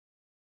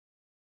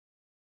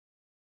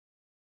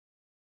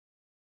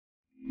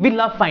We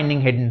love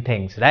finding hidden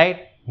things,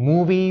 right?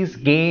 Movies,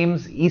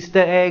 games, Easter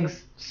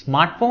eggs,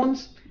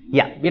 smartphones.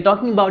 Yeah, we're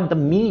talking about the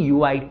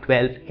MIUI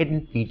 12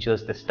 hidden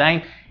features this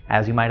time,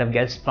 as you might have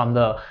guessed from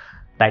the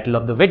title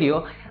of the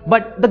video.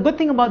 But the good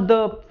thing about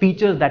the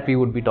features that we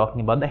would be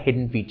talking about, the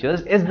hidden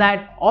features, is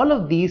that all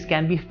of these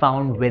can be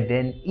found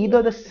within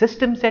either the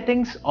system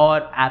settings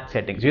or app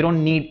settings. You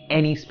don't need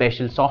any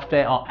special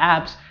software or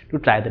apps to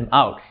try them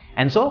out.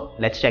 And so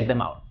let's check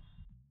them out.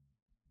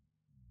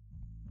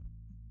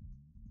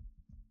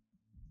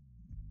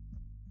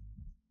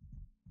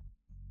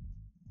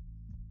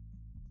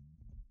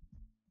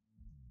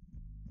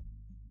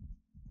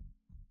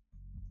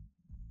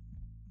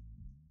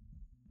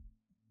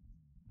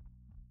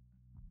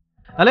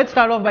 Now let's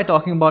start off by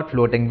talking about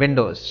floating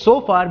windows.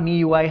 So far,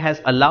 MIUI has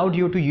allowed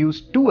you to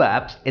use two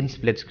apps in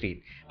split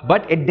screen,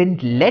 but it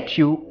didn't let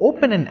you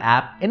open an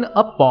app in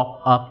a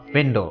pop-up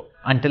window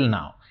until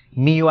now.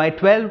 MIUI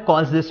 12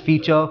 calls this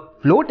feature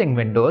floating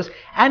windows,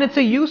 and it's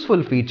a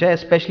useful feature,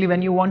 especially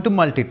when you want to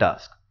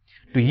multitask.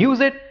 To use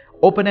it,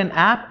 open an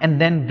app and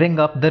then bring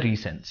up the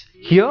recents.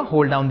 Here,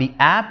 hold down the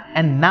app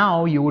and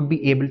now you would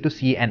be able to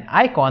see an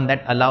icon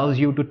that allows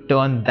you to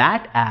turn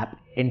that app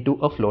into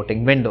a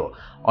floating window.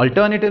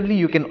 Alternatively,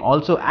 you can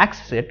also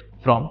access it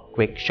from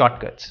quick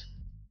shortcuts.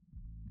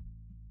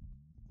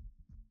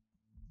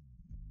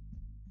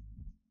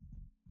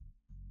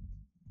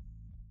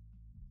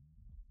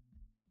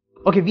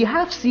 Okay, we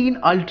have seen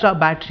ultra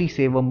battery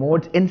saver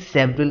modes in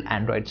several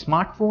Android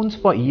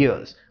smartphones for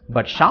years,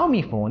 but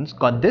Xiaomi phones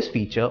got this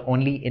feature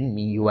only in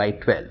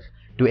MIUI 12.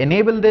 To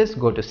enable this,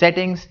 go to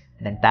Settings,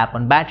 then tap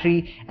on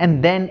Battery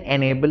and then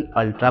enable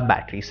Ultra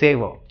Battery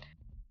Saver.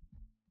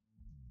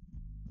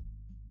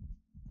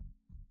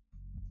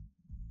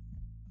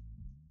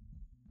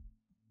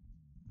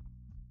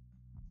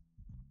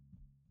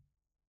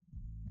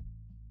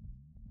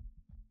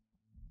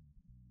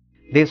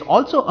 There's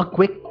also a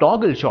quick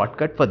toggle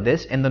shortcut for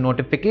this in the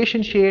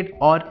notification shade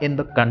or in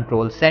the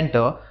control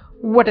center,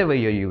 whatever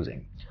you're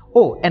using.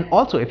 Oh, and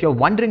also if you're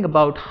wondering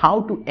about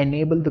how to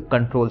enable the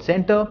control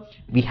center,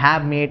 we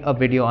have made a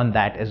video on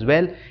that as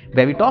well,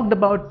 where we talked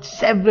about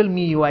several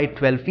MIUI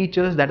 12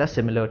 features that are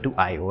similar to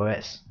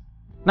iOS.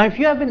 Now, if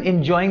you have been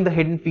enjoying the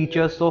hidden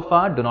features so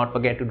far, do not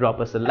forget to drop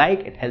us a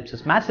like, it helps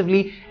us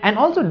massively, and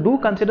also do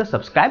consider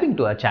subscribing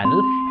to our channel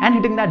and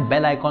hitting that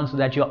bell icon so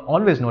that you're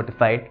always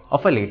notified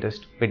of our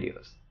latest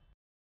videos.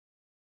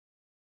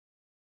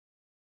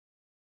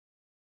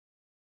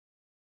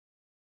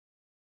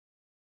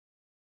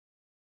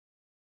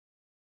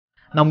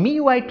 Now,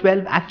 MIUI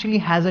 12 actually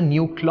has a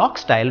new clock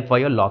style for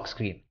your lock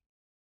screen.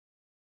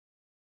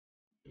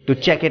 To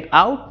check it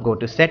out, go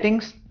to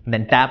Settings,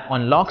 then tap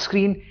on Lock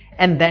Screen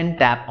and then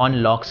tap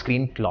on Lock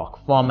Screen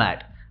Clock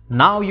Format.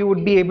 Now you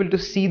would be able to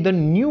see the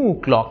new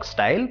clock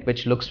style,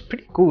 which looks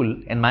pretty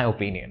cool in my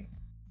opinion.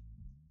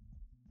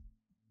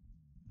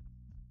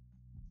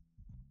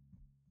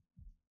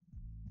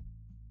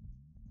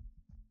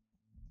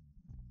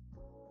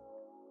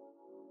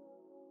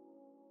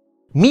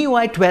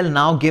 MIUI 12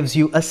 now gives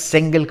you a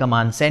single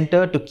command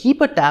center to keep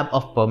a tab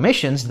of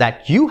permissions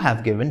that you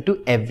have given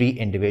to every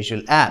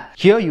individual app.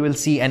 Here you will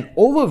see an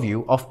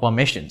overview of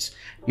permissions.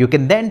 You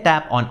can then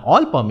tap on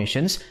all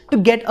permissions to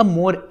get a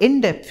more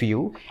in-depth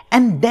view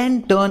and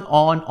then turn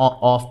on or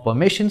off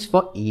permissions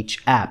for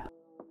each app.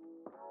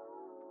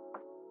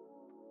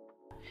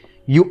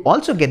 You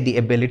also get the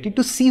ability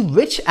to see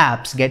which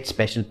apps get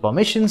special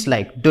permissions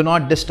like Do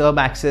Not Disturb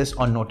access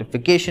or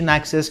Notification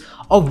access,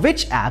 or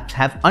which apps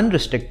have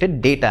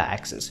unrestricted data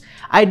access.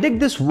 I dig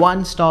this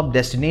one-stop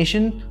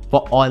destination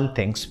for all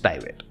things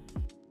private.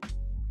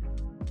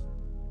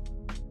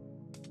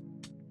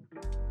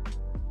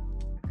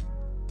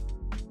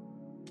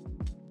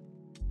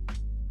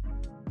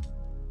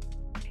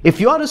 If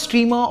you are a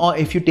streamer or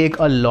if you take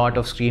a lot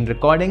of screen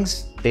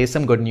recordings, there's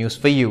some good news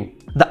for you.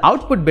 The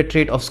output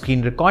bitrate of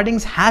screen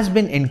recordings has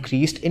been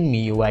increased in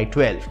MIUI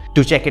 12.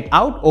 To check it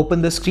out,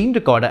 open the screen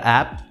recorder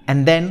app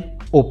and then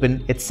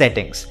open its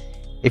settings.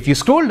 If you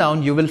scroll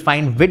down, you will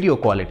find video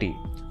quality.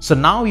 So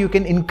now you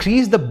can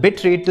increase the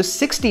bitrate to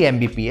 60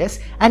 Mbps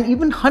and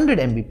even 100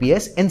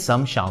 Mbps in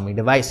some Xiaomi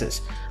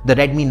devices. The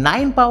Redmi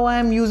 9 power I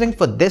am using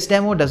for this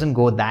demo doesn't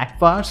go that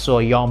far, so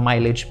your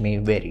mileage may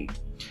vary.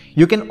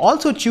 You can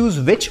also choose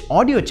which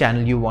audio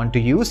channel you want to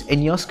use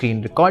in your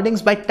screen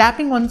recordings by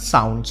tapping on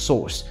Sound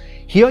Source.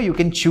 Here you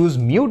can choose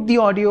mute the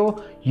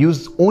audio,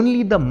 use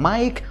only the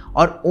mic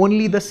or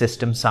only the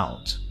system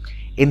sounds.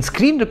 In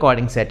screen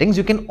recording settings,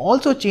 you can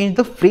also change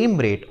the frame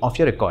rate of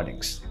your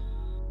recordings.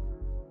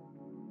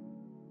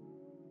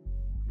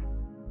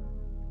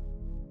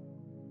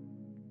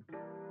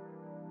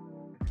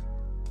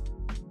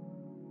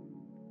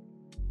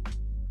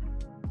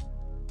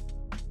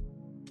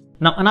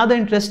 Now, another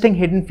interesting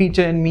hidden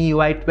feature in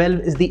MIUI 12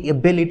 is the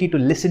ability to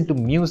listen to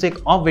music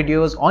or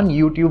videos on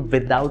YouTube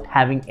without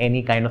having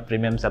any kind of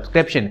premium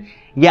subscription.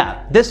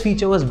 Yeah, this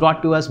feature was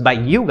brought to us by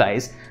you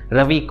guys,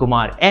 Ravi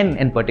Kumar N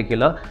in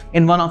particular,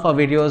 in one of our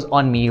videos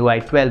on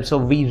MIUI 12. So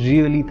we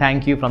really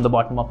thank you from the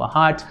bottom of our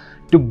hearts.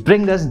 to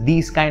bring us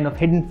these kind of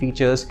hidden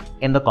features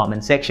in the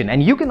comment section.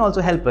 And you can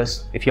also help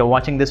us if you're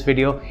watching this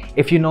video.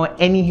 If you know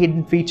any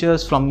hidden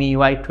features from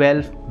MIUI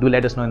 12, do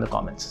let us know in the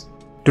comments.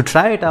 To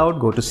try it out,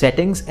 go to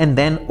Settings and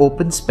then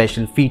open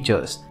Special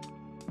Features.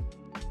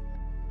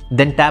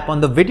 Then tap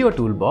on the video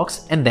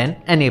toolbox and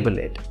then enable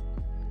it.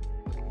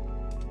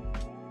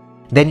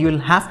 Then you will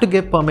have to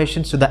give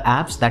permissions to the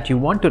apps that you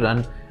want to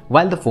run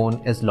while the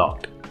phone is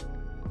locked.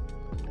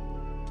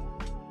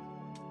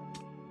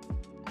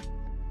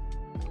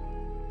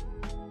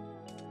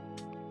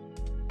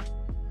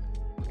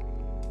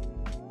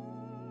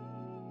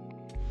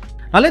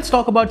 Now let's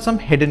talk about some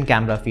hidden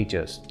camera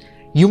features.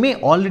 You may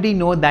already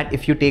know that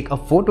if you take a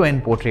photo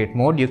in portrait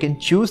mode, you can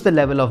choose the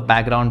level of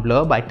background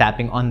blur by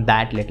tapping on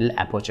that little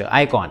aperture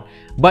icon.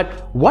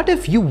 But what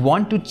if you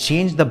want to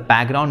change the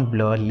background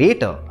blur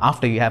later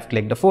after you have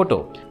clicked a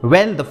photo?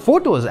 Well, the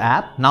Photos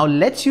app now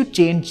lets you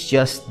change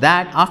just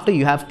that after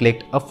you have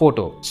clicked a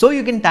photo. So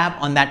you can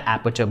tap on that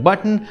aperture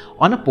button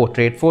on a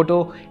portrait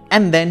photo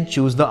and then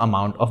choose the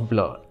amount of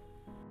blur.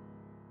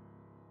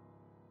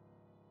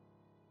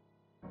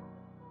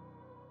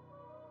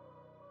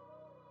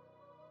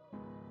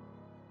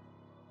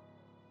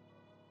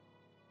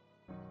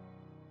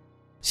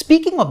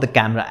 Speaking of the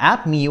camera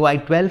app,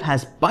 MIUI 12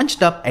 has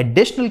bunched up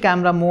additional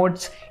camera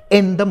modes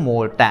in the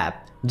More tab.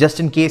 Just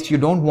in case you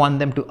don't want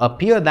them to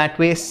appear that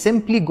way,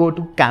 simply go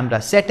to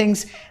Camera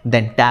Settings,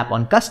 then tap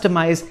on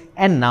Customize,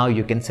 and now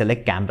you can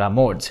select camera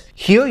modes.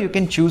 Here you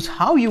can choose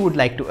how you would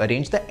like to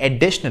arrange the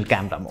additional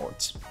camera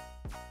modes.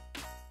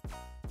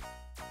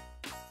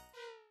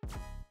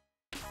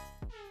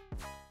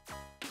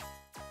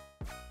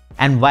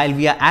 And while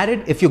we are at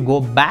it, if you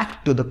go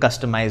back to the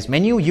Customize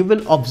menu, you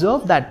will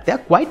observe that there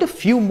are quite a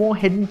few more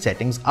hidden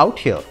settings out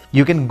here.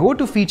 You can go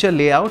to Feature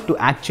Layout to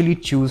actually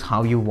choose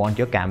how you want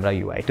your camera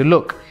UI to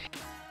look.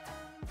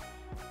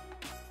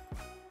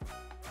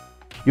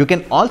 You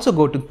can also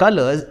go to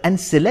Colors and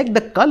select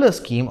the color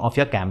scheme of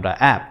your camera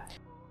app.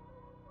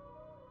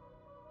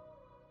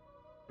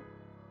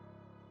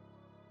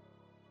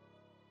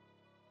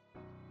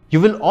 You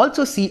will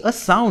also see a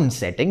sound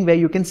setting where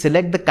you can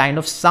select the kind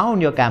of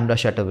sound your camera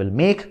shutter will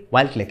make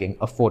while clicking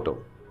a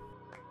photo.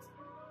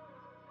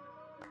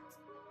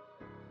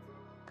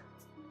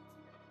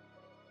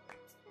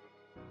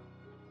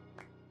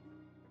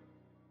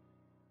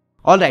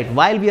 Alright,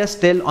 while we are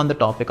still on the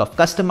topic of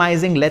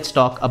customizing, let's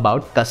talk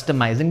about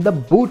customizing the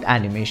boot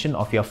animation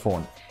of your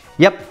phone.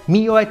 Yep,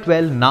 MIUI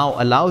 12 now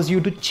allows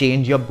you to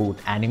change your boot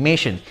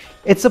animation.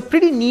 It's a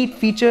pretty neat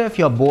feature if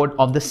you're bored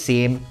of the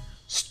same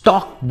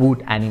stock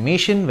boot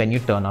animation when you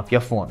turn off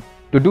your phone.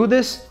 To do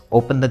this,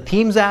 open the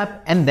Themes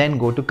app and then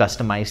go to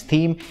Customize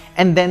Theme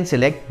and then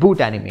select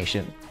Boot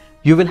Animation.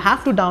 You will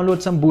have to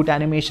download some boot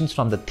animations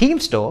from the theme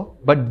store,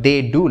 but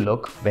they do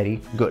look very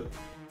good.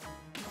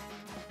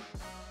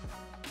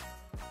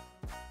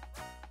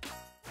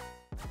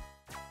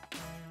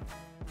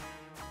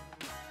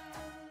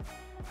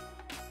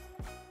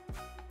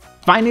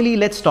 Finally,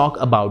 let's talk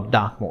about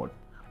dark mode.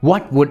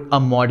 What would a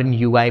modern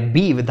UI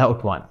be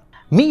without one?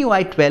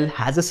 MIUI 12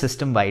 has a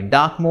system-wide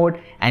dark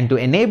mode, and to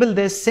enable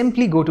this,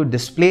 simply go to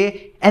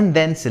Display and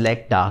then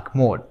select Dark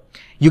Mode.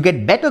 You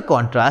get better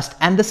contrast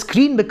and the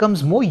screen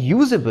becomes more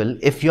usable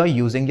if you're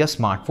using your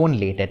smartphone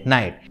late at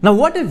night. Now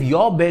what if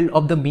your build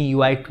of the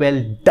MIUI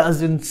 12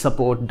 doesn't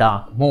support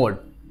dark mode?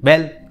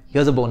 Well,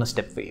 here's a bonus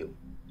tip for you.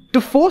 To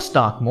force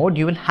dark mode,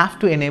 you will have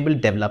to enable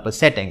developer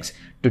settings.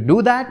 To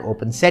do that,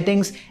 open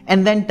Settings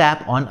and then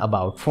tap on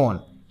About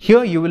Phone.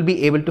 Here you will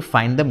be able to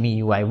find the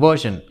MIUI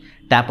version.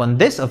 Tap on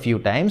this a few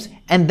times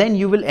and then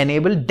you will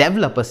enable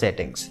developer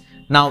settings.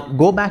 Now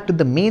go back to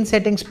the main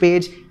settings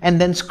page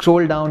and then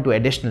scroll down to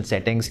additional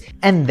settings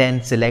and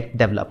then select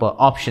developer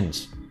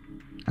options.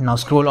 Now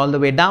scroll all the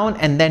way down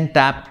and then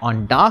tap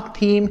on dark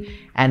theme,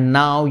 and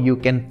now you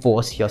can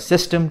force your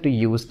system to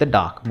use the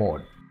dark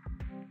mode.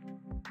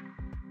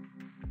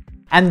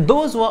 And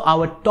those were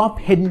our top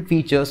hidden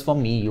features for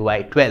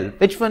MIUI 12.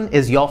 Which one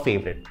is your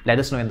favorite? Let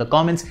us know in the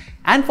comments,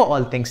 and for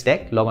all things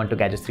tech, log on to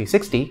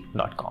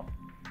gadgets360.com.